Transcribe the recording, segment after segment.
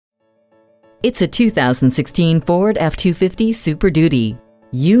It's a 2016 Ford F-250 Super Duty.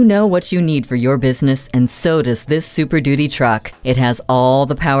 You know what you need for your business, and so does this Super Duty truck. It has all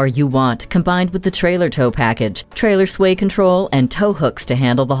the power you want, combined with the trailer tow package, trailer sway control, and tow hooks to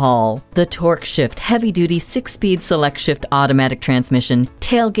handle the haul. The Torque Shift heavy-duty 6-speed select shift automatic transmission,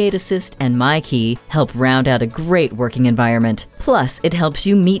 tailgate assist, and My Key help round out a great working environment. Plus, it helps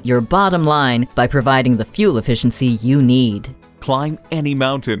you meet your bottom line by providing the fuel efficiency you need. Climb any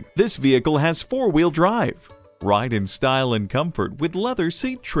mountain. This vehicle has 4-wheel drive. Ride in style and comfort with leather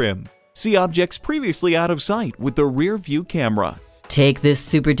seat trim. See objects previously out of sight with the rear view camera. Take this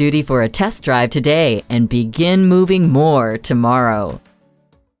Super Duty for a test drive today and begin moving more tomorrow.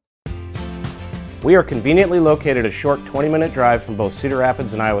 We are conveniently located a short 20-minute drive from both Cedar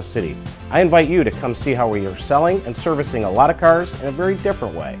Rapids and Iowa City. I invite you to come see how we are selling and servicing a lot of cars in a very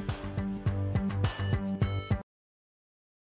different way.